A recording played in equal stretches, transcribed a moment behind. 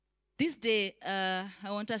This day,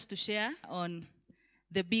 I want us to share on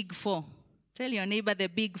the big four. Tell your neighbor the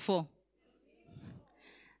big four.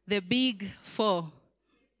 The big four.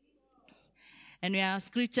 And our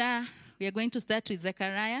scripture, we are going to start with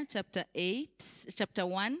Zechariah chapter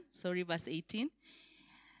 1, verse 18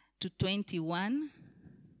 to 21.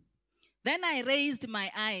 Then I raised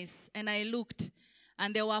my eyes and I looked,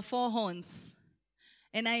 and there were 4 horns.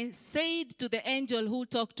 And I said to the angel who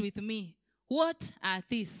talked with me, "What are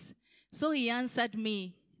these?" So he answered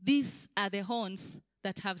me, "These are the horns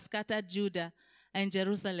that have scattered Judah and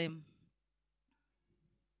Jerusalem."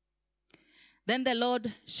 Then the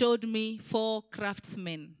Lord showed me 4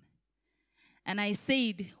 craftsmen. And I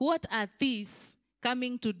said, "What are these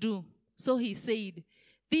coming to do?" So he said,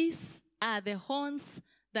 These are the horns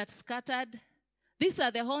that scattered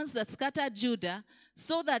Judah,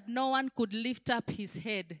 so that no one could lift up his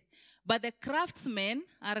head. But the craftsmen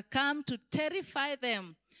are come to terrify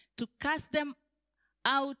them, to cast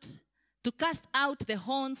out the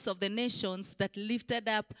horns of the nations that lifted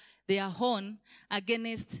up their horn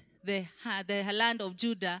against the land of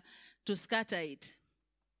Judah to scatter it.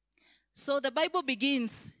 So the Bible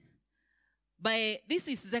begins by, this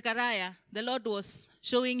is Zechariah. The Lord was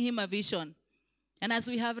showing him a vision. And as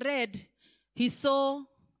we have read, he saw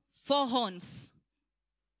 4 horns.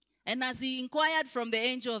 And as he inquired from the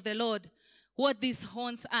angel of the Lord what these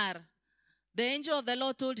horns are, the angel of the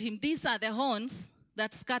Lord told him, these are the horns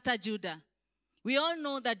that scatter Judah. We all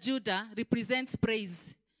know that Judah represents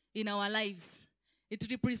praise in our lives. It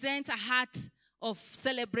represents a heart of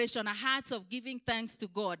celebration, a heart of giving thanks to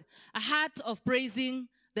God, a heart of praising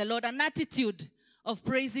the Lord, an attitude of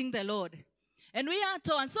praising the Lord. And we are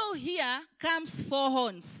told, and so here comes 4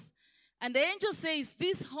 horns. And the angel says,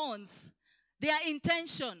 these horns, their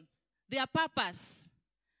intention, their purpose,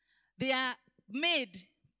 they are made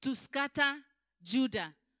to scatter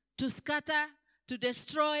Judah, to scatter, to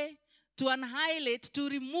destroy, to annihilate, to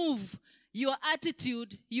remove your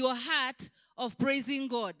attitude, your heart of praising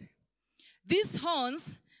God. These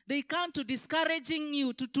horns, they come to discouraging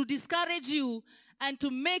you, to discourage you and to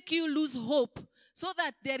make you lose hope, so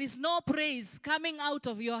that there is no praise coming out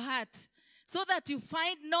of your heart, so that you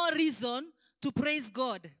find no reason to praise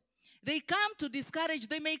God. They come to discourage.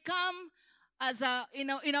 They may come as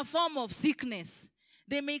in a form of sickness.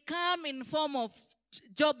 They may come in form of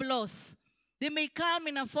job loss. They may come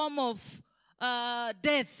in a form of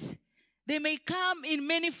death. They may come in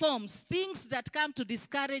many forms. Things that come to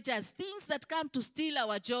discourage us. Things that come to steal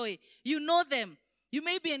our joy. You know them. You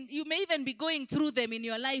may even be going through them in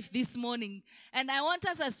your life this morning. And I want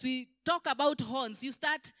us, as we talk about horns, you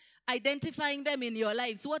start identifying them in your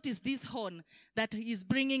lives. What is this horn that is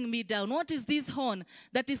bringing me down? What is this horn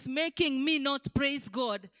that is making me not praise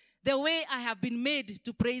God the way I have been made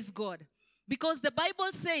to praise God? Because the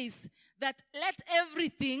Bible says that let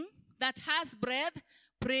everything that has breath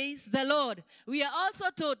praise the Lord. We are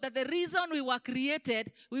also taught that the reason we were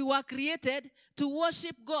created to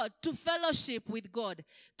worship God, to fellowship with God,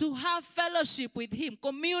 to have fellowship with Him,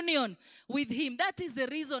 communion with Him. That is the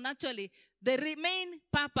reason, actually, the main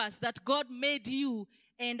purpose that God made you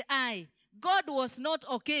and I. God was not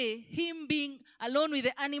okay, Him being alone with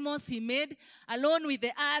the animals He made, alone with the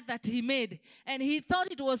earth that He made. And He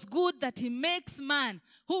thought it was good that He makes man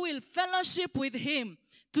who will fellowship with Him,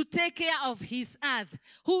 to take care of His earth,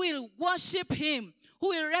 who will worship Him, who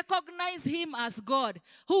will recognize Him as God,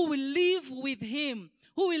 who will live with Him,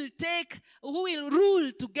 who will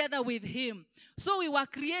rule together with Him. So we were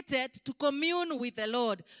created to commune with the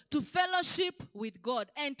Lord, to fellowship with God,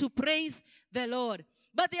 and to praise the Lord.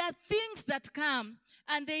 But there are things that come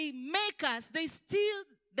and they steal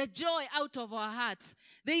the joy out of our hearts.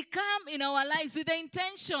 They come in our lives with the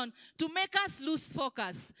intention to make us lose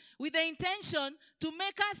focus, with the intention to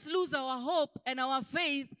make us lose our hope and our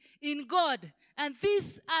faith in God. And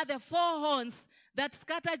these are the 4 horns that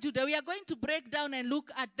scatter Judah. We are going to break down and look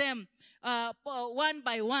at them one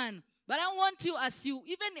by one. But I want you, as you,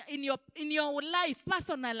 even in your life,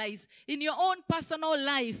 personalize, in your own personal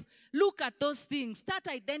life, look at those things. Start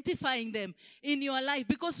identifying them in your life,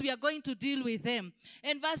 because we are going to deal with them.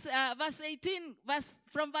 And verse 18,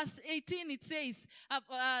 it says,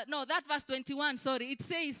 verse 21, it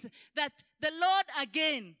says that the Lord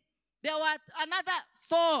again, there were another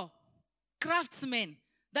 4 craftsmen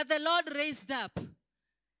that the Lord raised up.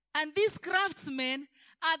 And these craftsmen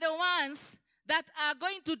are the ones that are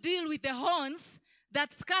going to deal with the horns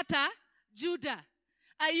that scatter Judah.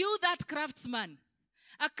 Are you that craftsman?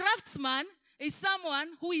 A craftsman is someone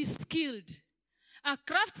who is skilled. A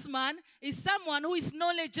craftsman is someone who is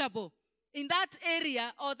knowledgeable in that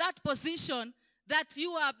area or that position that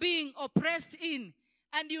you are being oppressed in.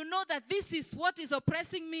 and you know that this is what is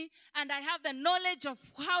oppressing me, and I have the knowledge of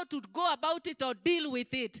how to go about it or deal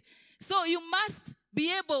with it. So you must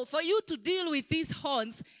be able, for you to deal with these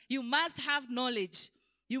horns, you must have knowledge.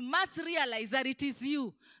 You must realize that it is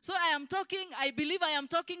you. So I believe I am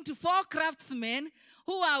talking to 4 craftsmen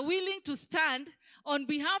who are willing to stand on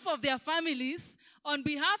behalf of their families, on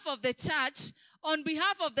behalf of the church, on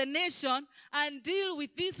behalf of the nation, and deal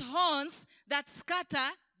with these horns that scatter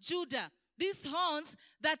Judah. These horns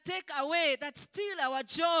that take away, that steal our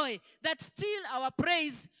joy, that steal our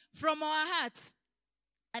praise from our hearts.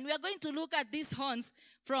 And we are going to look at these horns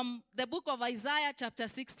from the book of Isaiah chapter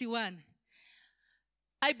 61.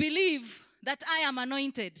 I believe that I am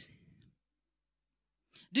anointed.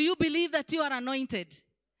 Do you believe that you are anointed?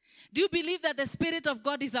 Do you believe that the Spirit of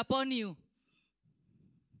God is upon you?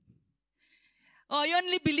 Or you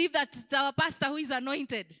only believe that it's our pastor who is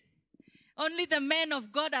anointed? Only the men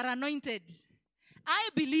of God are anointed. I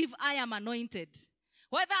believe I am anointed.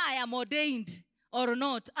 Whether I am ordained or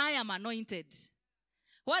not, I am anointed.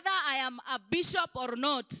 Whether I am a bishop or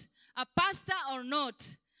not, a pastor or not,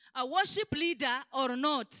 a worship leader or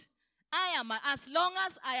not, as long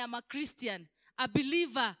as I am a Christian, a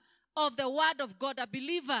believer of the word of God, a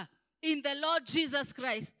believer in the Lord Jesus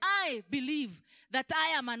Christ, I believe that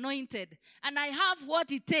I am anointed, and I have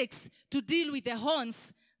what it takes to deal with the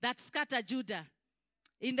horns that scatter Judah.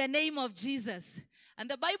 In the name of Jesus. And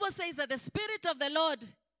the Bible says that the Spirit of the Lord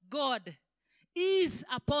God is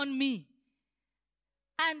upon me.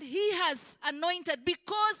 And he has anointed,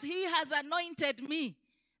 because he has anointed me.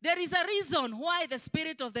 There is a reason why the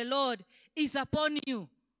Spirit of the Lord is upon you.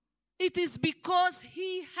 It is because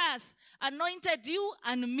he has anointed you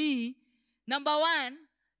and me, number 1,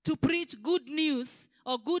 to preach good news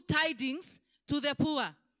or good tidings to the poor.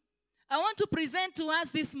 I want to present to us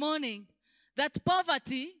this morning that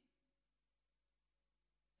poverty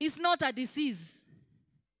is not a disease.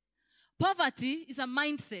 Poverty is a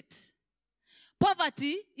mindset.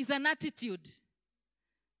 Poverty is an attitude.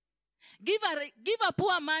 Give a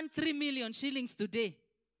poor man 3 million shillings today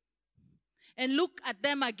and look at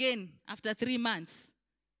them again after 3 months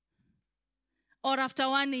or after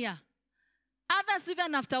 1 year. Others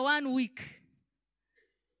even after 1 week.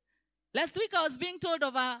 Last week I was being told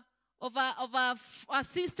of a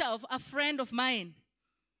sister, of a friend of mine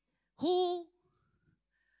who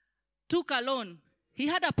took a loan. He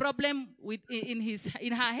had a problem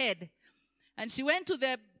in her head. And she went to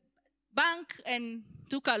the bank and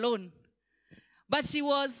took a loan. But she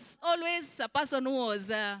was always a person who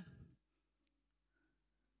was,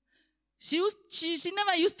 she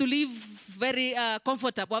never used to live very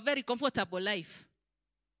comfortable life.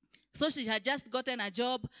 So she had just gotten a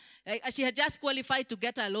job. She had just qualified to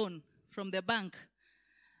get a loan from the bank.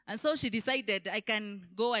 And so she decided, I can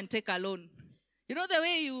go and take a loan. You know the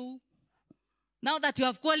way now that you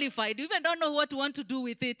have qualified, you even don't know what you want to do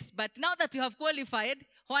with it. But now that you have qualified,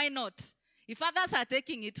 why not? If others are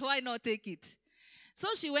taking it, why not take it? So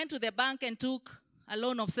she went to the bank and took a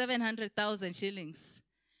loan of 700,000 shillings.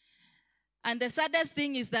 And the saddest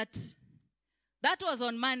thing is that was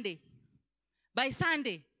on Monday. By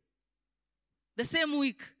Sunday, the same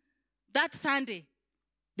week, that Sunday,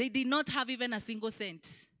 they did not have even a single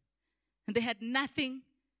cent. And they had nothing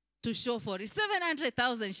to show for it.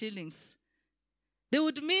 700,000 shillings. They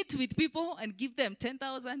would meet with people and give them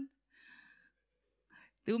 10,000.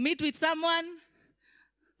 They would meet with someone.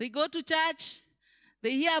 They go to church.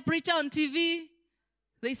 They hear a preacher on TV.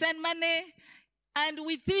 They send money. And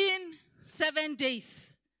within 7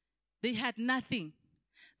 days, they had nothing.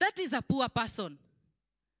 That is a poor person.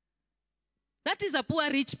 That is a poor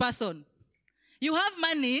rich person. You have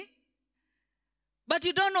money, but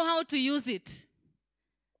you don't know how to use it.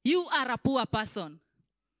 You are a poor person.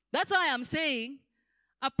 That's why I'm saying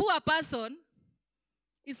a poor person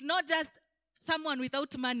is not just someone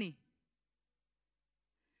without money.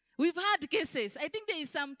 We've had cases. I think there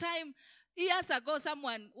is some time, years ago,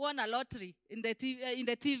 someone won a lottery in the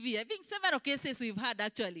TV. I think several cases we've had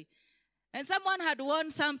actually. And someone had won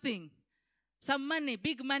something, some money,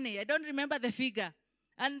 big money. I don't remember the figure.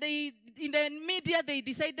 And in the media, they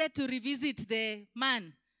decided to revisit the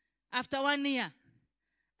man after 1 year.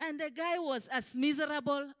 And the guy was as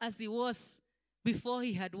miserable as he was before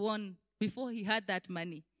he had that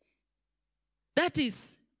money. That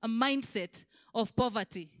is a mindset of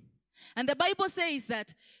poverty. And the Bible says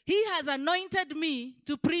that he has anointed me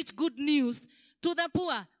to preach good news to the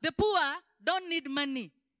poor. The poor don't need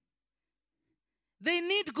money. They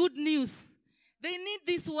need good news. They need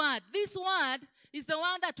this word. This word is the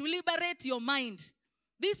one that will liberate your mind.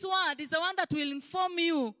 This word is the one that will inform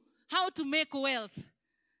you how to make wealth.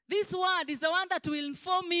 This word is the one that will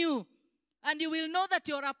inform you, and you will know that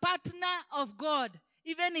you're a partner of God,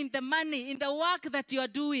 even in the money, in the work that you are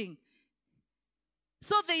doing.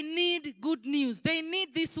 So they need good news. They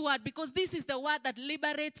need this word, because this is the word that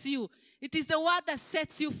liberates you. It is the word that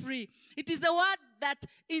sets you free. It is the word that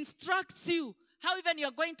instructs you how even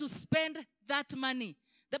you're going to spend that money.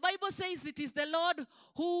 The Bible says it is the Lord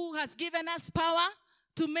who has given us power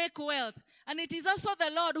to make wealth. And it is also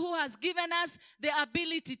the Lord who has given us the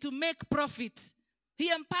ability to make profit. He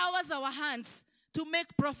empowers our hands to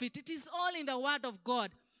make profit. It is all in the word of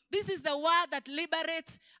God. This is the word that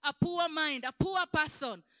liberates a poor mind, a poor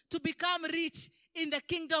person, to become rich in the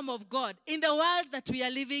kingdom of God, in the world that we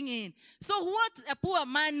are living in. So what a poor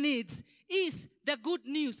man needs is the good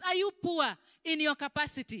news. Are you poor in your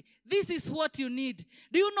capacity? This is what you need.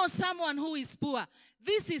 Do you know someone who is poor?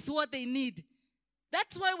 This is what they need.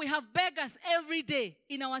 That's why we have beggars every day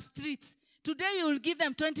in our streets. Today you will give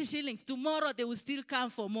them 20 shillings. Tomorrow they will still come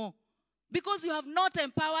for more. Because you have not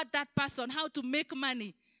empowered that person how to make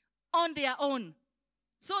money on their own.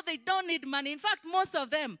 So they don't need money. In fact, most of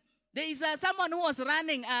them, there is someone who was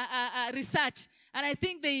running a research, and I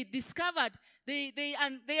think they discovered, they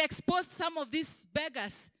exposed some of these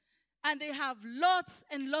beggars, and they have lots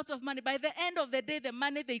and lots of money. By the end of the day, the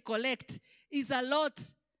money they collect is a lot.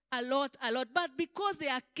 But because they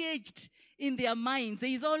are caged in their minds, there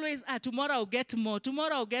is always, tomorrow I'll get more,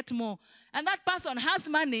 tomorrow I'll get more. And that person has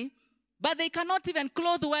money, but they cannot even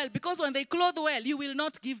clothe well, because when they clothe well, you will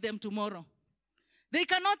not give them tomorrow. They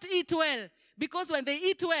cannot eat well, because when they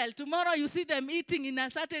eat well, tomorrow you see them eating in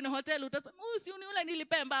a certain hotel.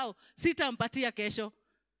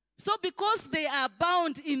 So because they are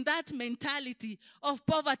bound in that mentality of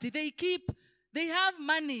poverty, they have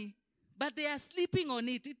money, but they are sleeping on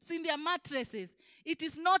it. It's in their mattresses. It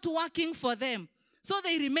is not working for them. So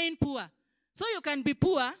they remain poor. So you can be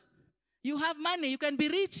poor, you have money, you can be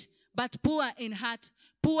rich, but poor in heart,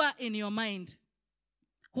 poor in your mind.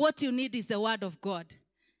 What you need is the word of God.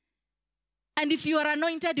 And if you are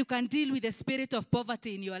anointed, you can deal with the spirit of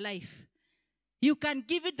poverty in your life. You can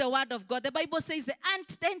give it the word of God. The Bible says the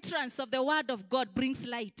entrance of the word of God brings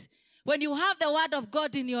light. When you have the word of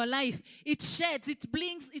God in your life, it sheds, it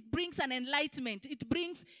brings an enlightenment. It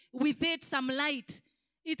brings with it some light.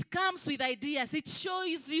 It comes with ideas. It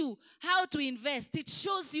shows you how to invest. It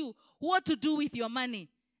shows you what to do with your money.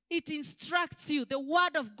 It instructs you. The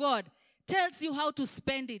word of God tells you how to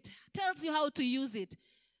spend it, tells you how to use it.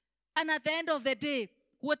 And at the end of the day,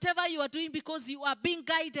 whatever you are doing, because you are being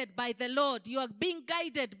guided by the Lord, you are being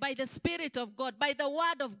guided by the Spirit of God, by the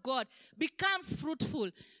word of God, becomes fruitful.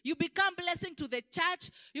 You become blessing to the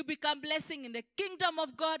church. You become blessing in the kingdom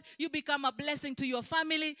of God. You become a blessing to your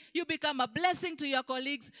family. You become a blessing to your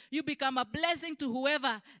colleagues. You become a blessing to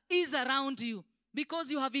whoever is around you,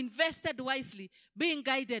 because you have invested wisely, being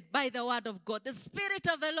guided by the word of God. The Spirit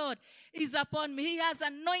of the Lord is upon me. He has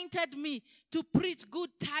anointed me to preach good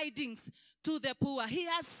tidings to the poor. He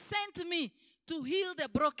has sent me to heal the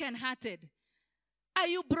brokenhearted. Are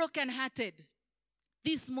you brokenhearted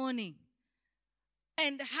this morning?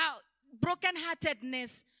 And how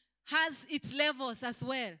brokenheartedness has its levels as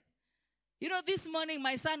well. You know, this morning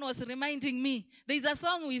my son was reminding me, there's a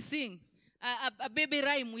song we sing, a baby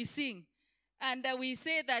rhyme we sing. And we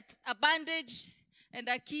say that a bandage and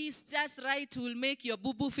a kiss just right will make your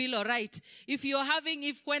boo-boo feel all right.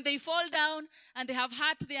 If when they fall down and they have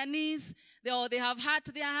hurt their knees, or they have hurt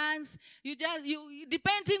their hands,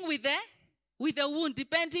 depending with the wound,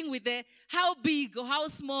 depending with how big or how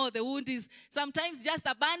small the wound is, sometimes just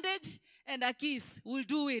a bandage and a kiss will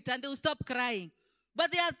do it, and they'll stop crying.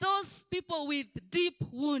 But there are those people with deep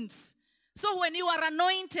wounds. So when you are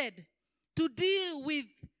anointed to deal with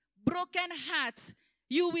broken hearts,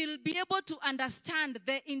 you will be able to understand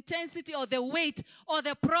the intensity or the weight or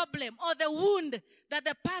the problem or the wound that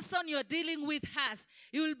the person you're dealing with has.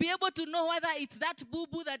 You will be able to know whether it's that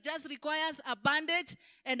boo-boo that just requires a bandage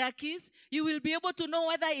and a kiss. You will be able to know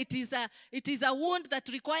whether it is a wound that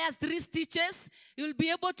requires 3 stitches. You will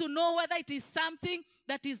be able to know whether it is something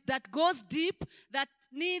that goes deep, that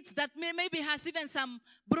maybe has even some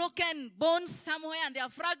broken bones somewhere and there are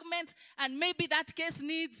fragments, and maybe that case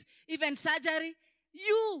needs even surgery.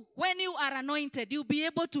 When you are anointed, you'll be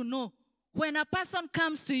able to know when a person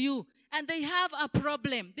comes to you and they have a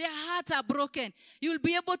problem, their hearts are broken, you'll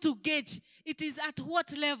be able to gauge it is at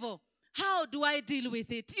what level. How do I deal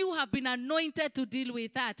with it? You have been anointed to deal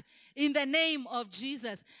with that in the name of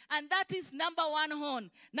Jesus. And that is number 1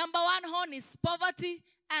 horn. Number 1 horn is poverty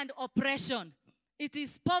and oppression. It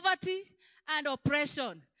is poverty and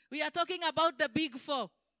oppression. We are talking about the big 4.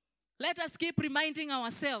 Let us keep reminding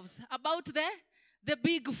ourselves about the the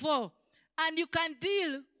big four. And you can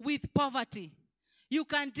deal with poverty. You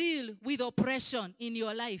can deal with oppression in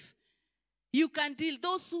your life. You can deal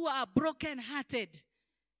those who are broken-hearted.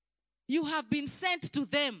 You have been sent to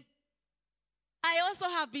them. I also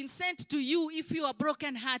have been sent to you if you are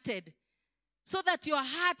broken-hearted, so that your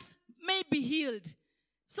hearts may be healed,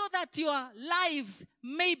 so that your lives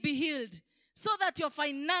may be healed, so that your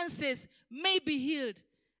finances may be healed.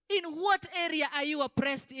 In what area are you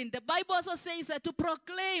oppressed in? The Bible also says that to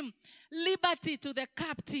proclaim liberty to the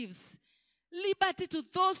captives, liberty to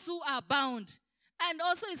those who are bound. And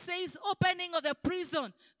also it says opening of the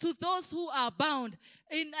prison to those who are bound.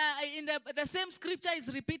 In the same scripture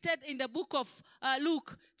is repeated in the book of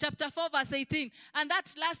Luke, chapter 4, verse 18. And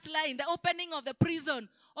that last line, the opening of the prison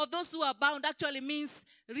of those who are bound, actually means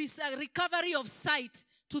recovery of sight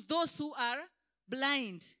to those who are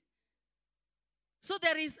blind. So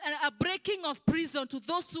there is a breaking of prison to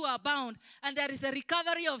those who are bound, and there is a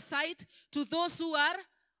recovery of sight to those who are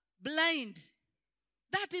blind.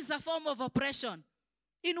 That is a form of oppression.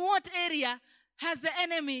 In what area has the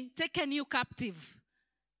enemy taken you captive?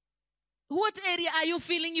 What area are you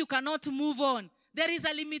feeling you cannot move on? There is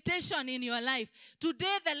a limitation in your life.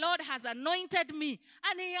 Today the Lord has anointed me,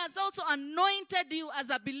 and he has also anointed you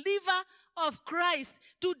as a believer of Christ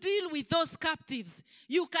to deal with those captives.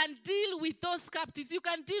 You can deal with those captives. You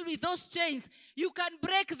can deal with those chains. You can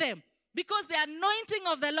break them. Because the anointing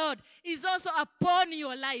of the Lord is also upon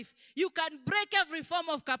your life. You can break every form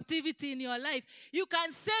of captivity in your life. You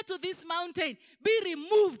can say to this mountain, be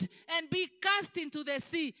removed and be cast into the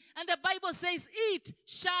sea. And the Bible says, it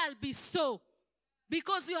shall be so.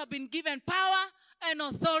 Because you have been given power and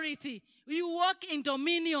authority. You walk in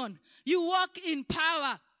dominion. You walk in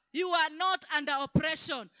power. You are not under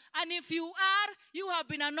oppression. And if you are, you have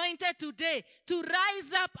been anointed today to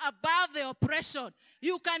rise up above the oppression.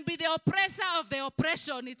 You can be the oppressor of the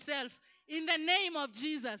oppression itself in the name of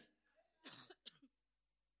Jesus.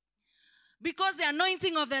 Because the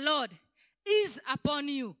anointing of the Lord is upon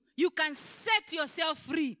you. You can set yourself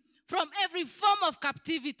free from every form of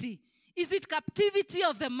captivity. Is it captivity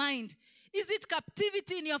of the mind? Is it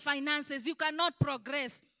captivity in your finances? You cannot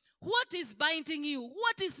progress. What is binding you?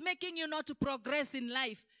 What is making you not to progress in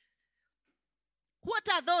life? What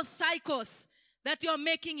are those cycles that you're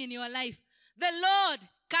making in your life? The Lord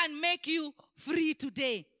can make you free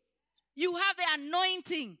today. You have the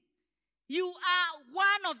anointing. You are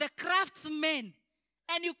one of the craftsmen,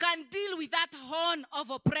 and you can deal with that horn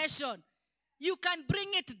of oppression. You can bring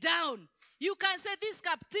it down. You can say, this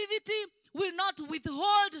captivity will not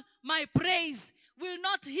withhold my praise, will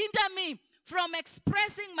not hinder me from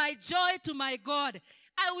expressing my joy to my God.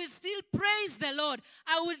 I will still praise the Lord.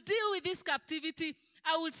 I will deal with this captivity.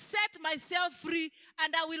 I will set myself free,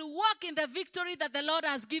 and I will walk in the victory that the Lord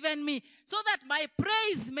has given me, so that my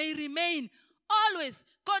praise may remain always,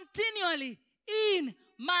 continually in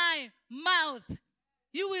my mouth.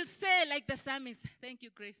 You will say like the psalmist, thank you,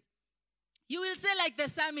 Grace. You will say like the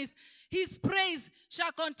psalmist, his praise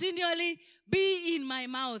shall continually be in my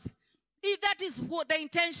mouth. If that is what the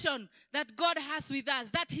intention that God has with us,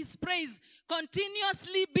 that his praise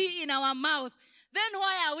continuously be in our mouth, then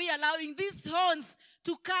why are we allowing these horns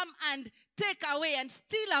to come and take away and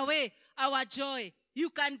steal away our joy? You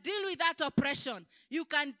can deal with that oppression. You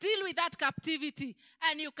can deal with that captivity,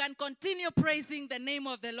 and you can continue praising the name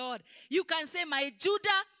of the Lord. You can say, my Judah,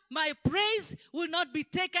 my praise will not be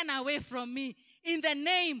taken away from me in the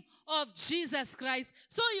name of Jesus Christ.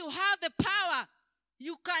 So you have the power.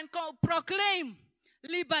 You can proclaim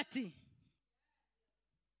liberty.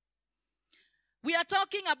 We are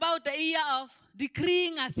talking about the year of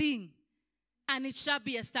decreeing a thing, and it shall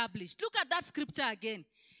be established. Look at that scripture again.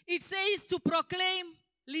 It says to proclaim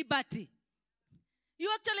liberty. You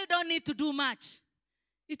actually don't need to do much.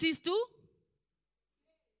 It is to.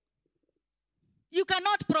 You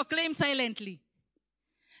cannot proclaim silently.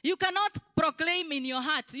 You cannot proclaim in your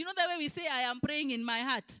heart. You know the way we say, I am praying in my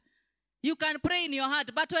heart. You can pray in your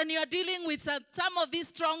heart, but when you're dealing with some of these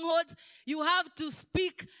strongholds, you have to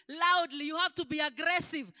speak loudly. You have to be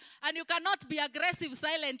aggressive, and you cannot be aggressive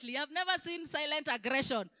silently. I've never seen silent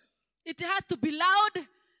aggression. It has to be loud.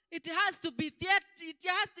 It has to be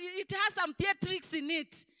it has some theatrics in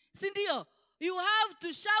it. Sindio, you have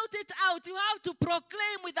to shout it out. You have to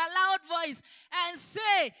proclaim with a loud voice and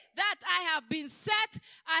say that I have been set.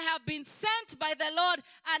 I have been sent by the Lord,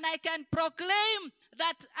 and I can proclaim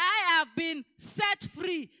that I have been set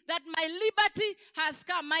free, that my liberty has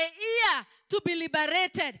come. My ear to be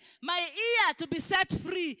liberated, my ear to be set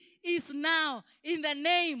free is now in the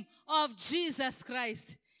name of Jesus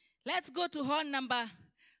Christ. Let's go to horn number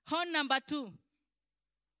 2.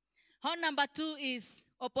 Horn number 2 is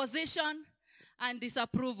opposition and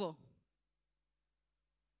disapproval.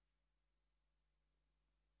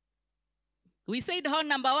 We said horn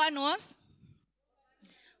number 1 was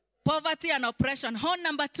poverty and oppression. Horn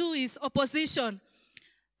number 2 is opposition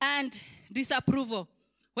and disapproval.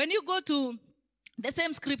 When you go to the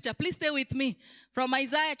same scripture, please stay with me, from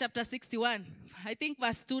Isaiah chapter 61, I think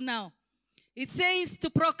verse 2 now. It says, to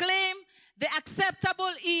proclaim the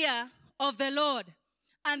acceptable year of the Lord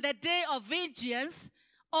and the day of vengeance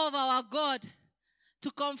of our God,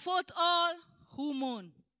 to comfort all who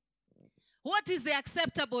mourn. What is the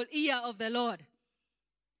acceptable year of the Lord?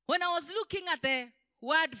 When I was looking at the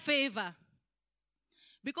word favor,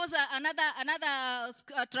 because another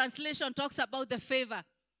translation talks about the favor,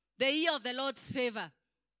 the year of the Lord's favor,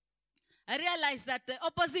 I realized that the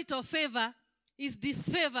opposite of favor is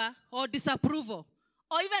disfavor or disapproval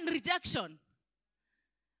or even rejection.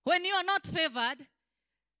 When you are not favored,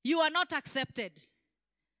 you are not accepted.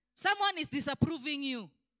 Someone is disapproving you.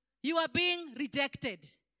 You are being rejected.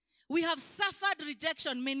 We have suffered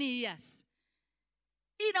rejection many years.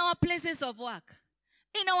 In our places of work,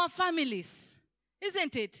 in our families,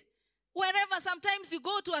 isn't it? Wherever, sometimes you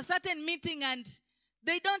go to a certain meeting and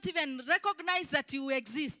they don't even recognize that you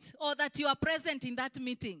exist or that you are present in that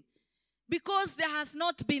meeting because there has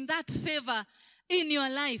not been that favor in your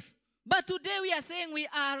life. But today we are saying we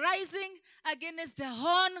are rising against the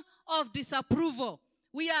horn of disapproval.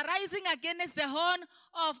 We are rising against the horn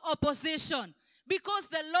of opposition. Because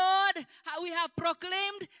the Lord, we have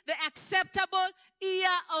proclaimed the acceptable year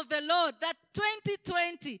of the Lord. That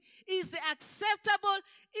 2020 is the acceptable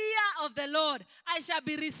year of the Lord. I shall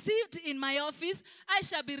be received in my office. I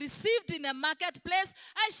shall be received in the marketplace.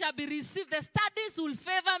 I shall be received. The studies will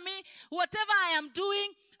favor me. Whatever I am doing,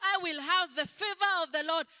 I will have the favor of the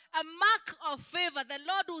Lord, a mark of favor. The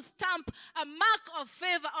Lord will stamp a mark of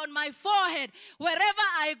favor on my forehead. Wherever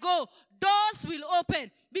I go, doors will open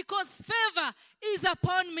because favor is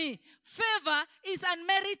upon me. Favor is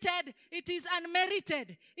unmerited. It is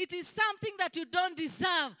unmerited. It is something that you don't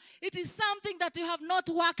deserve. It is something that you have not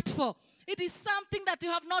worked for. It is something that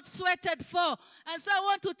you have not sweated for. And so I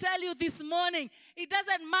want to tell you this morning, it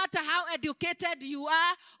doesn't matter how educated you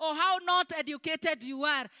are or how not educated you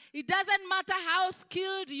are. It doesn't matter how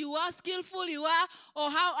skilled you are, skillful you are,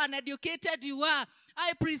 or how uneducated you are.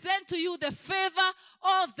 I present to you the favor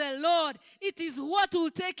of the Lord. It is what will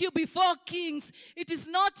take you before kings. It is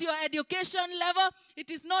not your education level. It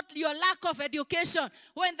is not your lack of education.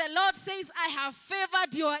 When the Lord says, I have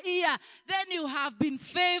favored your ear, then you have been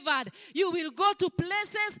favored. You will go to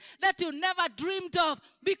places that you never dreamed of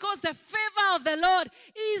because the favor of the Lord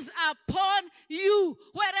is upon you.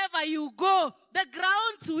 Wherever you go, the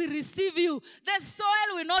ground will receive you. The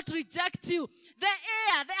soil will not reject you. The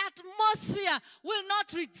air, the atmosphere will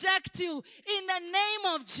not reject you in the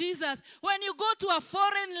name of Jesus. When you go to a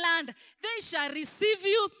foreign land, they shall receive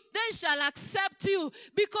you. They shall accept you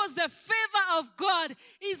because the favor of God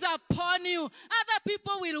is upon you. Other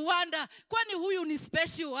people will wonder, kwani huyu ni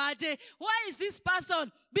special aje? Why is this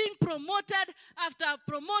person being promoted after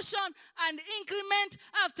promotion and increment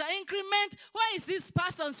after increment? Why is this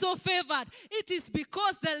person so favored? It is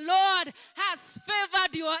because the Lord has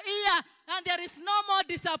favored your ear. And there is no more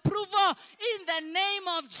disapproval in the name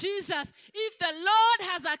of Jesus. If the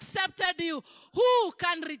Lord has accepted you, who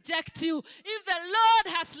can reject you? If the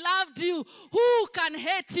Lord has loved you, who can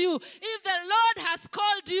hate you? If the Lord has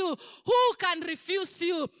called you, who can refuse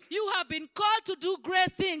you? You have been called to do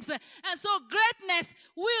great things. And so greatness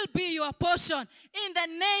will be your portion in the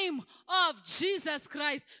name of Jesus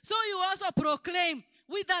Christ. So you also proclaim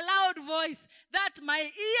with a loud voice that my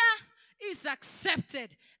ear is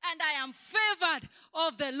accepted and I am favored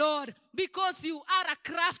of the Lord because you are a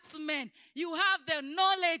craftsman. You have the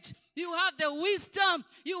knowledge, you have the wisdom,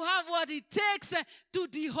 you have what it takes to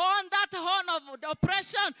dehorn that horn of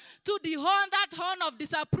oppression, to dehorn that horn of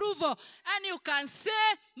disapproval. And you can say,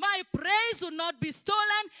 my praise will not be stolen.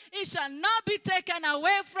 It shall not be taken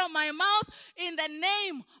away from my mouth in the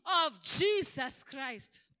name of Jesus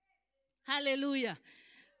Christ. Hallelujah.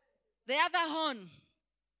 The other horn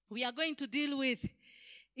we are going to deal with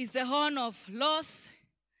is the horn of loss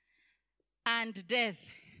and death.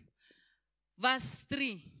 Verse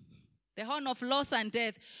 3, the horn of loss and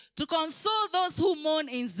death. To console those who mourn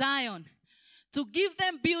in Zion, to give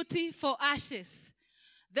them beauty for ashes,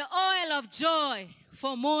 the oil of joy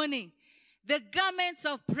for mourning, the garments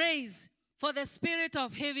of praise for the spirit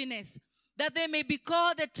of heaviness, that they may be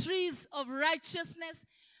called the trees of righteousness,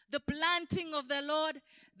 the planting of the Lord,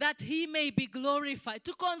 that he may be glorified.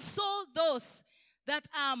 To console those that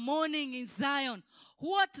are mourning in Zion.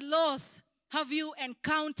 What loss have you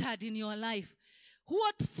encountered in your life?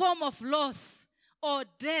 What form of loss or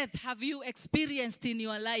death have you experienced in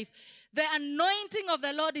your life? The anointing of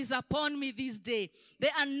the Lord is upon me this day. The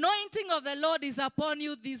anointing of the Lord is upon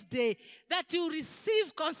you this day. That you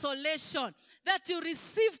receive consolation, that you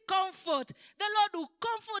receive comfort. The Lord will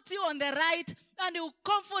comfort you on the right and He will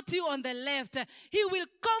comfort you on the left. He will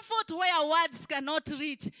comfort where words cannot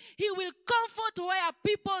reach. He will comfort where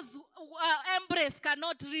people's embrace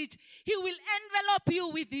cannot reach. He will envelop you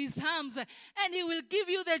with His arms and He will give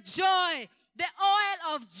you the joy, the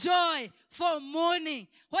oil of joy for mourning.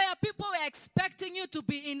 Where people were expecting you to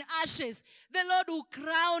be in ashes, the Lord will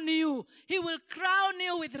crown you. He will crown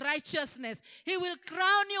you with righteousness. He will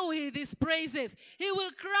crown you with His praises. He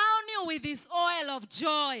will crown you with His oil of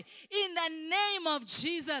joy in the name of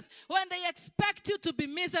Jesus. When they expect you to be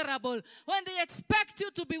miserable, when they expect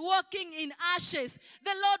you to be walking in ashes,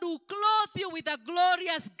 the Lord will clothe you with a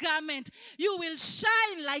glorious garment. You will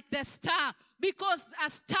shine like the star. Because a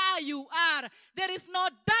star you are, there is no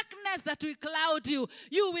darkness that will cloud you.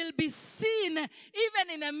 You will be seen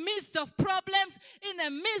even in the midst of problems, in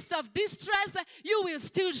the midst of distress, you will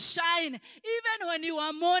still shine. Even when you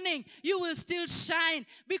are mourning, you will still shine.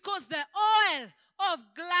 Because the oil of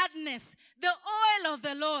gladness, the oil of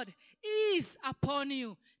the Lord is upon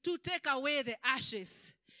you to take away the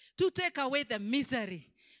ashes, to take away the misery,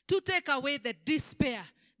 to take away the despair,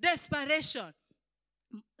 desperation.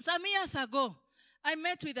 Some years ago, I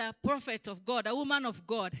met with a prophet of God, a woman of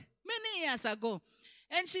God, many years ago.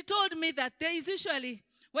 And she told me that there is usually,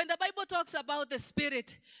 when the Bible talks about the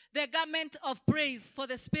spirit, the garment of praise for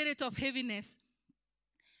the spirit of heaviness,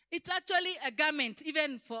 it's actually a garment,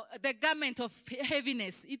 even for the garment of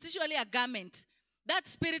heaviness. It's usually a garment. That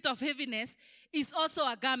spirit of heaviness is also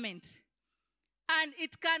a garment. And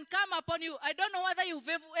it can come upon you. I don't know whether you've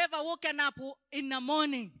ever woken up in the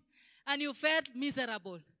morning and you felt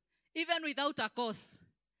miserable, even without a cause.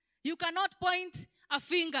 You cannot point a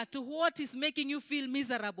finger to what is making you feel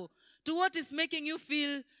miserable, to what is making you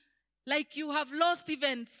feel like you have lost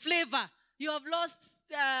even flavor. You have lost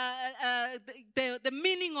the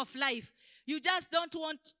meaning of life. You just don't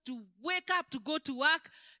want to wake up to go to work.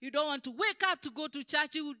 You don't want to wake up to go to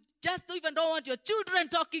church. You just even don't want your children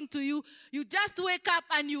talking to you. You just wake up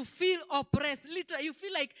and you feel oppressed. Literally, you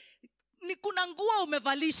feel like ni kuna nguo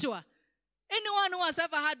umevalishwa. Anyone who has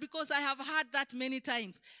ever had, because I have had that many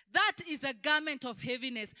times, that is a garment of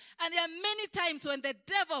heaviness. And there are many times when the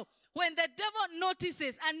devil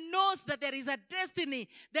notices and knows that there is a destiny,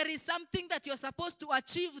 there is something that you're supposed to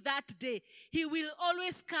achieve that day, he will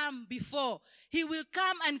always come before. He will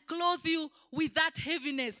come and clothe you with that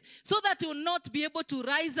heaviness so that you will not be able to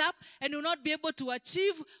rise up and you will not be able to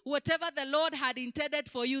achieve whatever the Lord had intended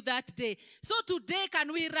for you that day. So today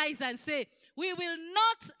can we rise and say, we will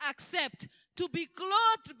not accept to be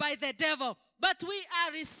clothed by the devil, but we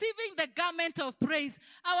are receiving the garment of praise.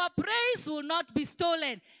 Our praise will not be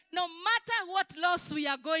stolen. No matter what loss we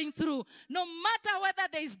are going through, no matter whether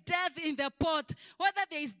there is death in the pot, whether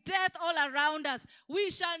there is death all around us,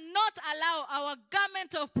 we shall not allow our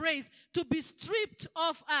garment of praise to be stripped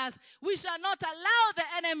off us. We shall not allow the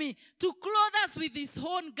enemy to clothe us with his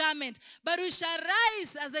own garment, but we shall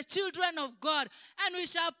rise as the children of God, and we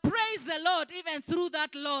shall praise the Lord even through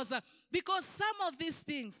that loss. Because some of these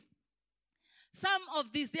things,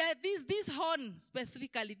 this horn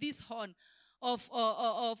specifically, this horn of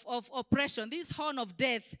oppression, this horn of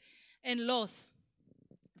death and loss,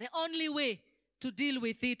 the only way to deal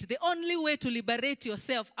with it, the only way to liberate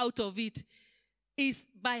yourself out of it is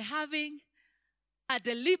by having a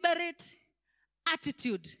deliberate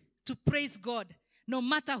attitude to praise God no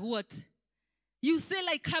matter what. You say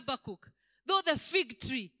like Habakkuk, though the fig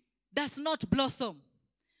tree does not blossom,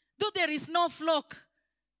 though there is no flock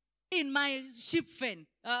in my sheep pen,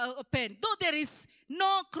 though there is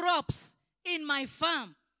no crops in my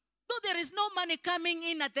farm, though there is no money coming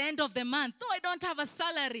in at the end of the month, though I don't have a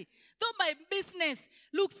salary, though my business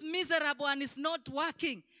looks miserable and is not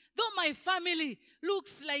working, though my family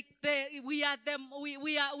looks like we are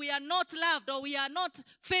not loved or we are not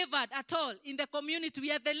favored at all in the community,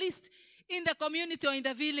 we are the least in the community or in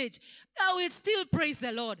the village, I will still praise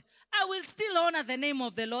the Lord. I will still honor the name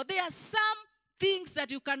of the Lord. There are some things that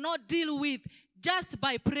you cannot deal with just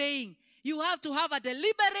by praying. You have to have a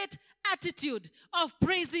deliberate attitude of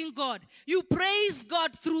praising God. You praise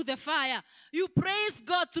God through the fire. You praise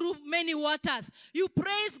God through many waters. You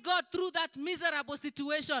praise God through that miserable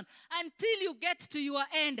situation until you get to your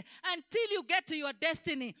end, until you get to your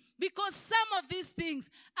destiny. Because some of these things,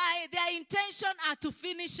 their intention are to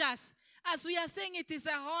finish us. As we are saying, it is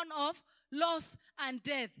a horn of loss and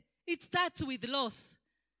death. It starts with loss.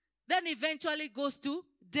 then eventually goes to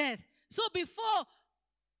death. So before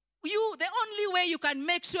the only way you can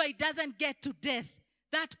make sure it doesn't get to death,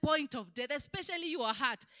 that point of death, especially your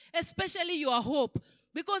heart, especially your hope,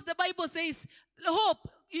 because the Bible says hope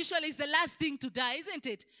usually is the last thing to die, isn't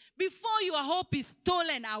it? Before your hope is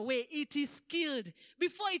stolen away, it is killed.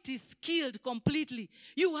 Before it is killed completely,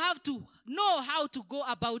 you have to know how to go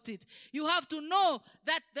about it. You have to know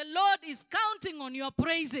that the Lord is counting on your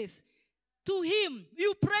praises. To him,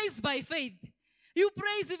 you praise by faith. You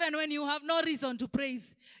praise even when you have no reason to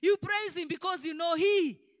praise. You praise him because you know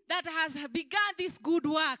he that has begun this good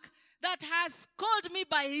work, that has called me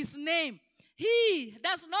by his name. He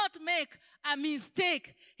does not make a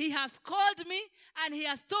mistake. He has called me and he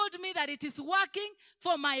has told me that it is working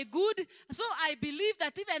for my good. So I believe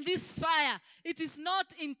that even this fire, it is not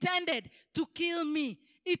intended to kill me.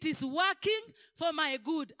 It is working for my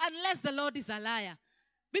good, unless the Lord is a liar.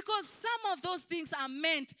 Because some of those things are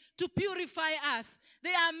meant to purify us.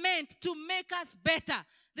 They are meant to make us better.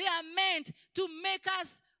 They are meant to make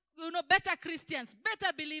us, better Christians,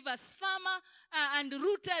 better believers, firmer and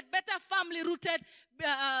rooted, better family-rooted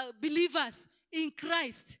believers in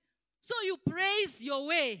Christ. So you praise your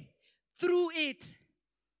way through it.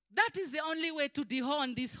 That is the only way to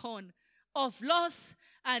dehorn this horn of loss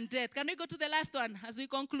and death. Can we go to the last one as we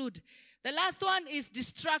conclude? The last one is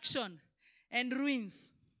destruction and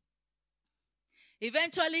ruins.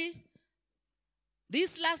 Eventually,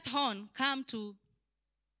 this last horn come to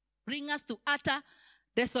bring us to utter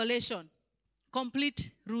desolation,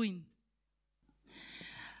 complete ruin.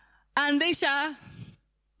 And they shall,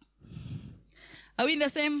 are we in the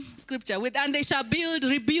same scripture? And they shall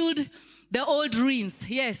rebuild the old ruins,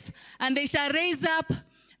 yes. And they shall raise up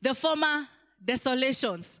the former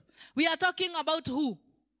desolations. We are talking about who?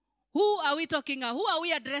 Who are we talking about? Who are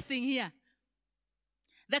we addressing here?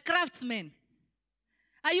 The craftsmen.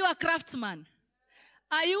 Are you a craftsman?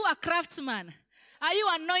 Are you a craftsman? Are you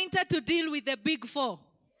anointed to deal with the big four?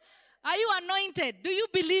 Are you anointed? Do you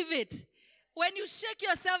believe it? When you shake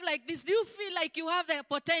yourself like this, do you feel like you have the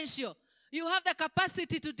potential? You have the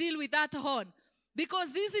capacity to deal with that horn?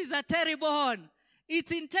 Because this is a terrible horn.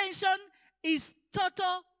 Its intention is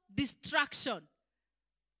total destruction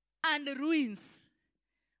and ruins.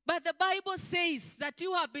 But the Bible says that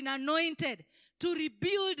you have been anointed to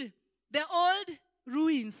rebuild the old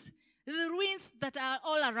ruins, the ruins that are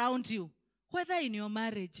all around you, whether in your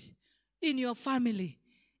marriage, in your family,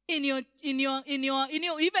 in your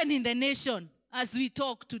even in the nation, as we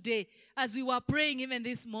talk today, as we were praying even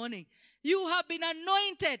this morning. You have been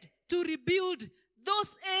anointed to rebuild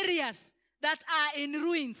those areas that are in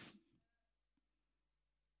ruins.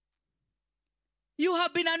 You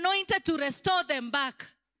have been anointed to restore them back.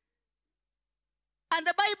 And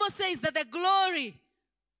the Bible says that the glory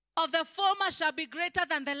of the former shall be greater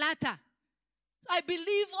than the latter. I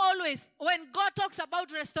believe always when God talks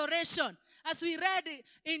about restoration, as we read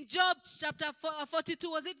in Job chapter 42,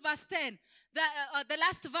 was it verse 10? The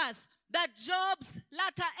last verse, that Job's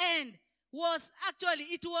latter end was actually,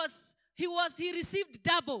 he received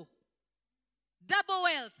double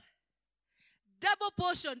wealth, double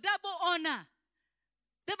portion, double honor.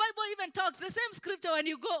 The Bible even talks, the same scripture when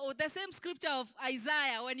you go, the same scripture of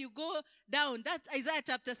Isaiah, when you go down, that's Isaiah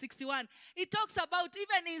chapter 61. It talks about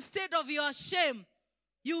even instead of your shame,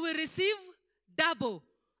 you will receive double.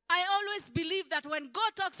 I always believe that when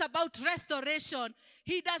God talks about restoration,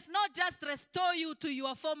 he does not just restore you to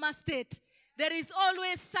your former state. There is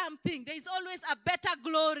always something. There is always a better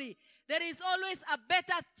glory. There is always a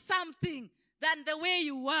better something than the way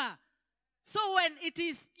you were. So when it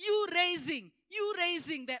is you raising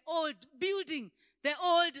the old, building the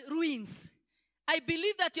old ruins, I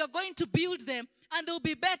believe that you're going to build them and they'll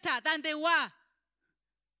be better than they were.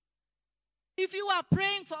 If you are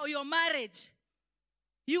praying for your marriage,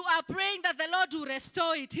 you are praying that the Lord will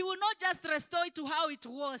restore it. He will not just restore it to how it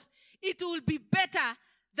was. It will be better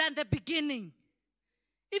than the beginning.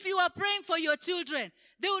 If you are praying for your children,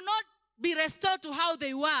 they will not be restored to how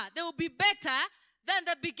they were. They will be better than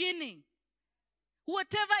the beginning.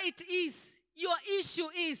 Whatever it is, your issue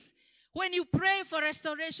is, when you pray for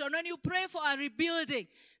restoration, when you pray for a rebuilding,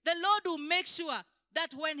 the Lord will make sure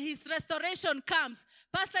that when his restoration comes,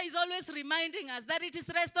 Pastor is always reminding us that it is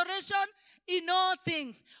restoration in all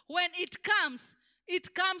things. When it comes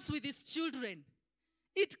with its children.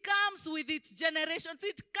 It comes with its generations.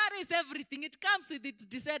 It carries everything. It comes with its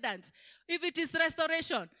descendants. If it is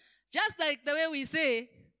restoration, just like the way we say,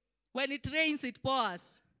 when it rains, it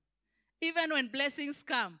pours. Even when blessings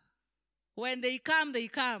come, when they come, they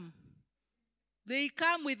come. They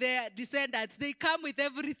come with their descendants. They come with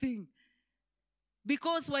everything.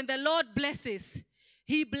 Because when the Lord blesses,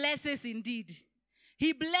 He blesses indeed.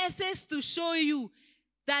 He blesses to show you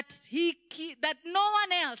that that no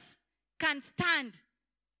one else can stand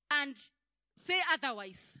and say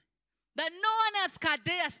otherwise. That no one else can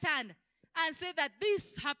dare stand and say that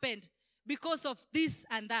this happened because of this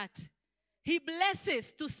and that. He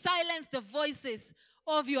blesses to silence the voices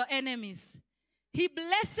of your enemies. He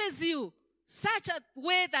blesses you such a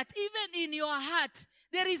way that even in your heart,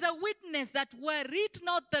 there is a witness that were it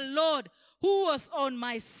not the Lord who was on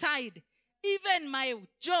my side, even my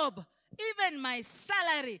job, even my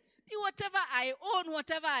salary, whatever I own,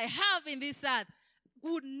 whatever I have in this earth,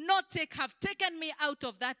 would not have taken me out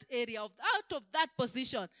of that area, out of that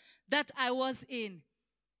position that I was in.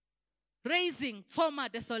 Raising former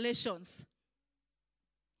desolations.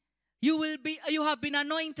 You have been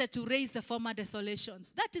anointed to raise the former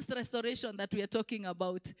desolations. That is the restoration that we are talking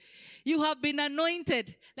about. You have been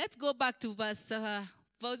anointed. Let's go back to verse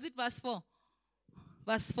 4?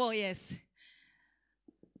 Verse 4, yes.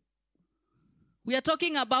 We are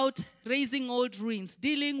talking about raising old ruins,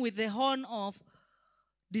 dealing with the horn of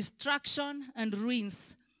destruction and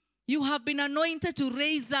ruins. You have been anointed to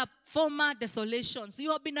raise up former desolations.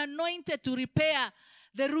 You have been anointed to repair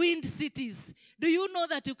the ruined cities. Do you know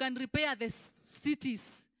that you can repair the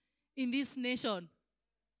cities in this nation?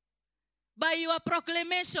 By your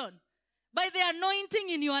proclamation, by the anointing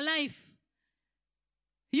in your life.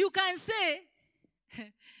 You can say,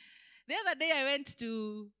 the other day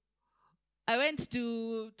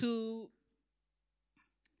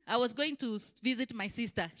I was going to visit my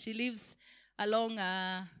sister. She lives along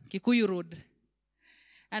Kikuyu Road.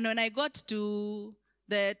 And when I got to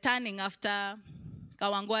the turning after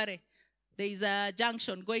Kawangware, there is a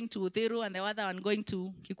junction going to Uthiru and the other one going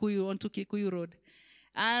to onto Kikuyu Road.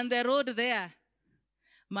 And the road there,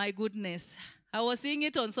 my goodness, I was seeing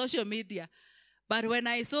it on social media. But when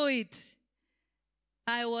I saw it,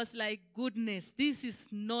 I was like, goodness, this is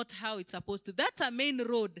not how it's supposed to. That's a main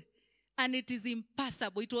road. And it is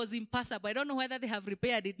impassable. It was impassable. I don't know whether they have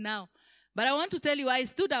repaired it now. But I want to tell you, I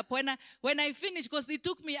stood up when I finished, because it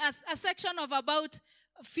took me a section of about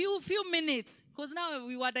a few minutes. Because now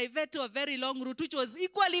we were diverted to a very long route, which was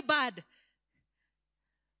equally bad.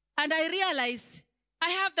 And I realized I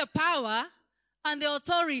have the power and the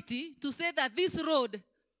authority to say that this road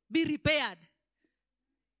be repaired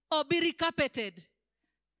or be recarpeted.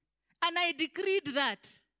 And I decreed that.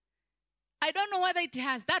 I don't know whether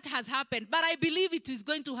that has happened, but I believe it is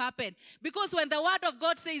going to happen. Because when the word of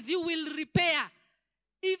God says you will repair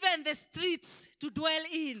even the streets to dwell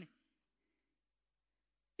in.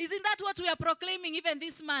 Isn't that what we are proclaiming even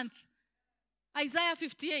this month? Isaiah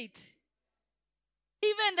 58.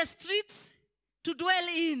 Even the streets to dwell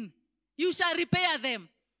in, you shall repair them.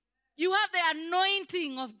 You have the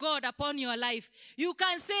anointing of God upon your life. You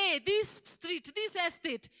can say, this street, this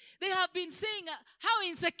estate, they have been saying how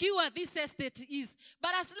insecure this estate is.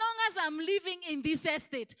 But as long as I'm living in this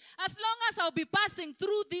estate, as long as I'll be passing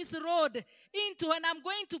through this road into, and I'm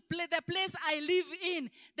going to the place I live in,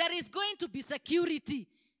 there is going to be security.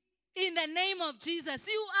 In the name of Jesus,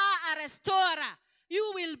 you are a restorer.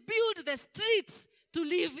 You will build the streets to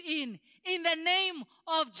live in the name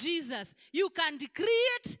of Jesus. You can decree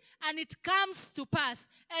it and it comes to pass.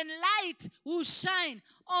 And light will shine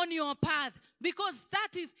on your path. Because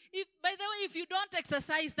that is, by the way, if you don't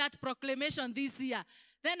exercise that proclamation this year,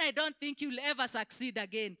 then I don't think you'll ever succeed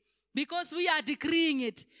again. Because we are decreeing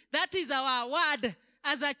it. That is our word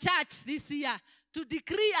as a church this year. To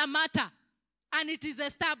decree a matter. And it is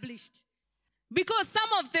established. Because some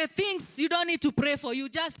of the things you don't need to pray for. You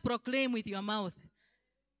just proclaim with your mouth.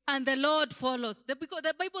 And the Lord follows. Because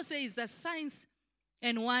the Bible says that signs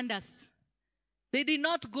and wonders, they did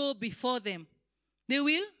not go before them. They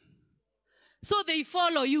will. So they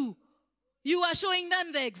follow you. You are showing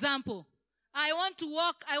them the example. I want to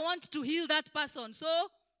walk. I want to heal that person. So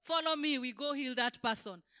follow me. We go heal that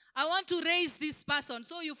person. I want to raise this person.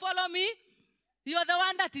 So you follow me. You are the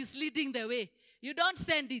one that is leading the way. You don't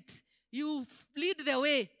send it. You lead the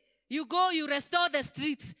way. You go, you restore the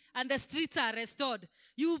streets, and the streets are restored.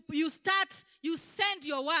 You send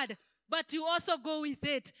your word, but you also go with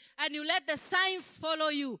it. And you let the signs follow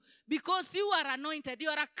you. Because you are anointed. You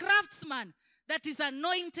are a craftsman that is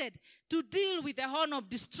anointed to deal with the horn of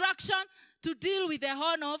destruction, to deal with the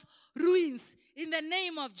horn of ruins, in the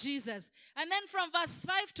name of Jesus. And then from verse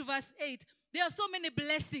 5 to verse 8, there are so many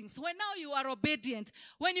blessings. When now you are obedient,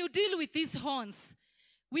 when you deal with these horns,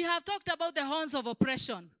 we have talked about the horns of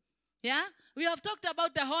oppression. Yeah? We have talked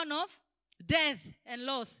about the horn of death and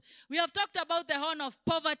loss. We have talked about the horn of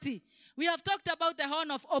poverty. We have talked about the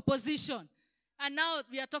horn of opposition. And now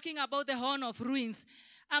we are talking about the horn of ruins.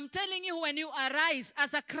 I'm telling you, when you arise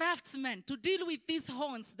as a craftsman to deal with these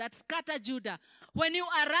horns that scatter Judah, when you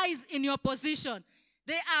arise in your position,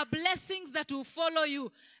 there are blessings that will follow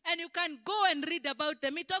you. And you can go and read about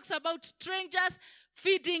them. It talks about strangers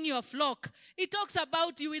feeding your flock. It talks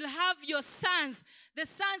about you will have your sons, the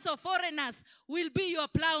sons of foreigners will be your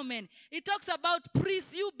plowmen. It talks about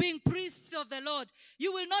priests, you being priests of the Lord.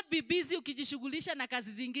 You will not be busy ukijishughulisha na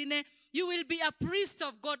kazi zingine. You will be a priest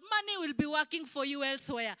of God. Money will be working for you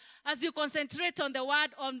elsewhere as you concentrate on the word,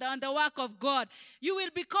 on the work of God. You will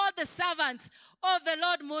be called the servants of the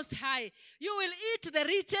Lord Most High. You will eat the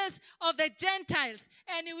riches of the Gentiles,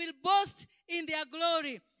 and you will boast in their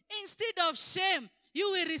glory. Instead of shame,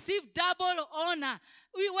 you will receive double honor,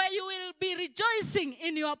 where you will be rejoicing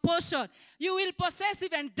in your portion. You will possess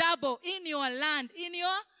even double in your land,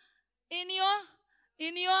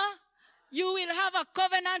 you will have a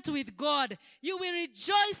covenant with God. You will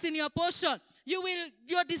rejoice in your portion.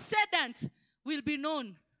 Your descendants will be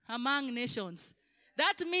known among nations.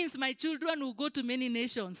 That means my children will go to many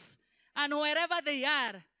nations. And wherever they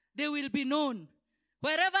are, they will be known.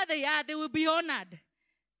 Wherever they are, they will be honored.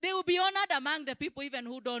 They will be honored among the people even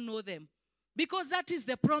who don't know them. Because that is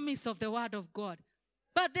the promise of the word of God.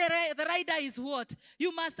 But the rider is what?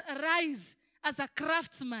 You must arise as a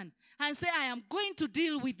craftsman and say, I am going to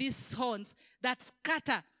deal with these horns that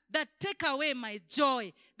scatter, that take away my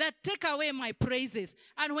joy, that take away my praises.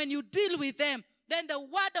 And when you deal with them, then the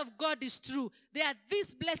word of God is true. There are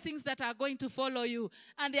these blessings that are going to follow you,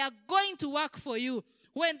 and they are going to work for you.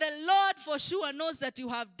 When the Lord for sure knows that you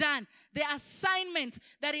have done the assignment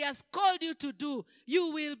that he has called you to do,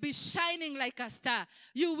 you will be shining like a star.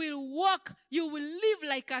 You will walk, you will live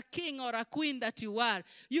like a king or a queen that you are.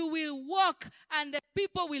 You will walk and the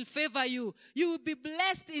people will favor you. You will be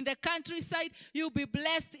blessed in the countryside. You will be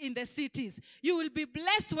blessed in the cities. You will be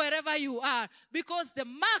blessed wherever you are because the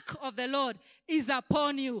mark of the Lord is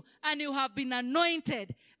upon you and you have been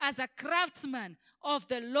anointed as a craftsman of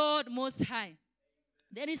the Lord Most High.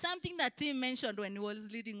 There is something that Tim mentioned when he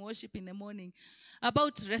was leading worship in the morning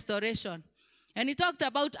about restoration. And he talked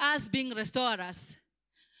about us being restorers.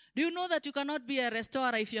 Do you know that you cannot be a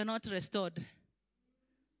restorer if you're not restored?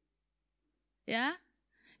 Yeah?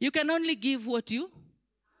 You can only give what you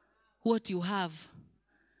have.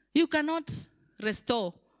 You cannot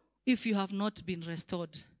restore if you have not been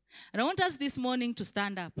restored. And I want us this morning to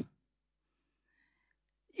stand up.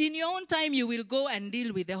 In your own time, you will go and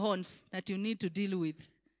deal with the horns that you need to deal with.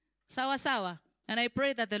 Sawa sawa. And I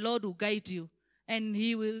pray that the Lord will guide you and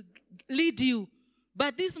he will lead you.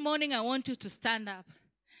 But this morning, I want you to stand up.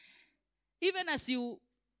 Even as you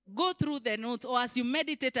go through the notes or as you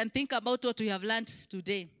meditate and think about what we have learned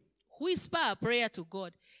today, whisper a prayer to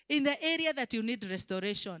God in the area that you need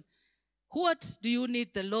restoration. What do you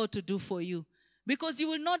need the Lord to do for you? Because you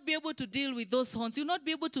will not be able to deal with those horns. You will not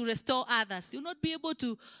be able to restore others. You will not be able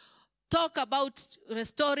to talk about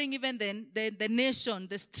restoring even the nation,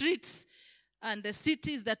 the streets, and the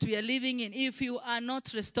cities that we are living in if you are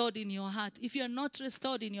not restored in your heart, if you are not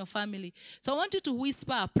restored in your family. So I want you to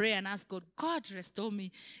whisper a prayer and ask God, God, restore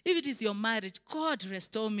me. If it is your marriage, God,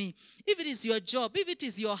 restore me. If it is your job, if it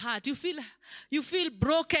is your heart, you feel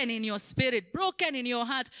broken in your spirit, broken in your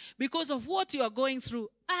heart because of what you are going through,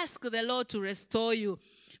 ask the Lord to restore you.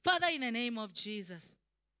 Father, in the name of Jesus,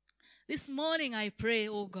 this morning I pray,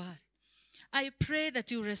 oh God, I pray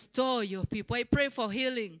that you restore your people. I pray for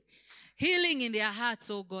healing. Healing in their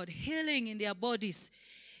hearts, oh God. Healing in their bodies.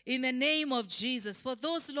 In the name of Jesus. For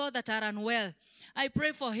those, Lord, that are unwell, I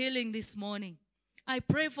pray for healing this morning. I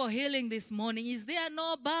pray for healing this morning. Is there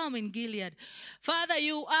no balm in Gilead? Father,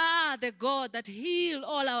 you are the God that heal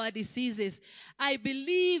all our diseases. I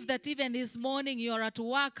believe that even this morning you are at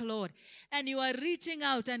work, Lord, and you are reaching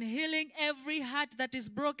out and healing every heart that is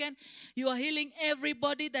broken. You are healing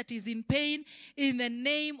everybody that is in pain. In the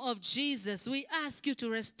name of Jesus, we ask you to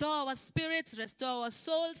restore our spirits, restore our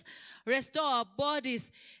souls, restore our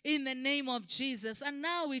bodies in the name of Jesus. And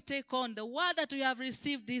now we take on the word that we have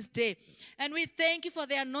received this day. And we thank you for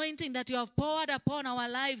the anointing that you have poured upon our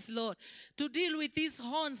lives, Lord, to deal with these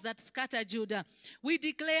horns that scatter Judah. We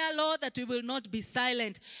declare, Lord, that we will not be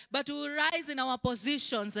silent, but we will rise in our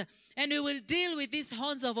positions and we will deal with these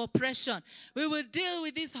horns of oppression. We will deal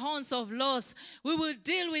with these horns of loss. We will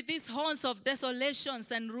deal with these horns of desolations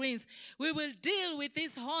and ruins. We will deal with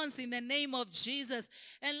these horns in the name of Jesus.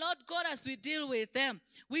 And Lord God, as we deal with them,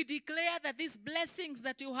 we declare that these blessings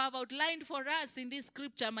that you have outlined for us in this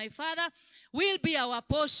scripture, my Father, will be our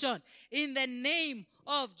portion in the name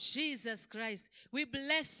of Jesus Christ. We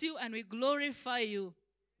bless you and we glorify you.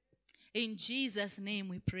 In Jesus' name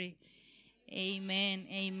we pray. Amen.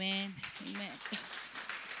 Amen. Amen.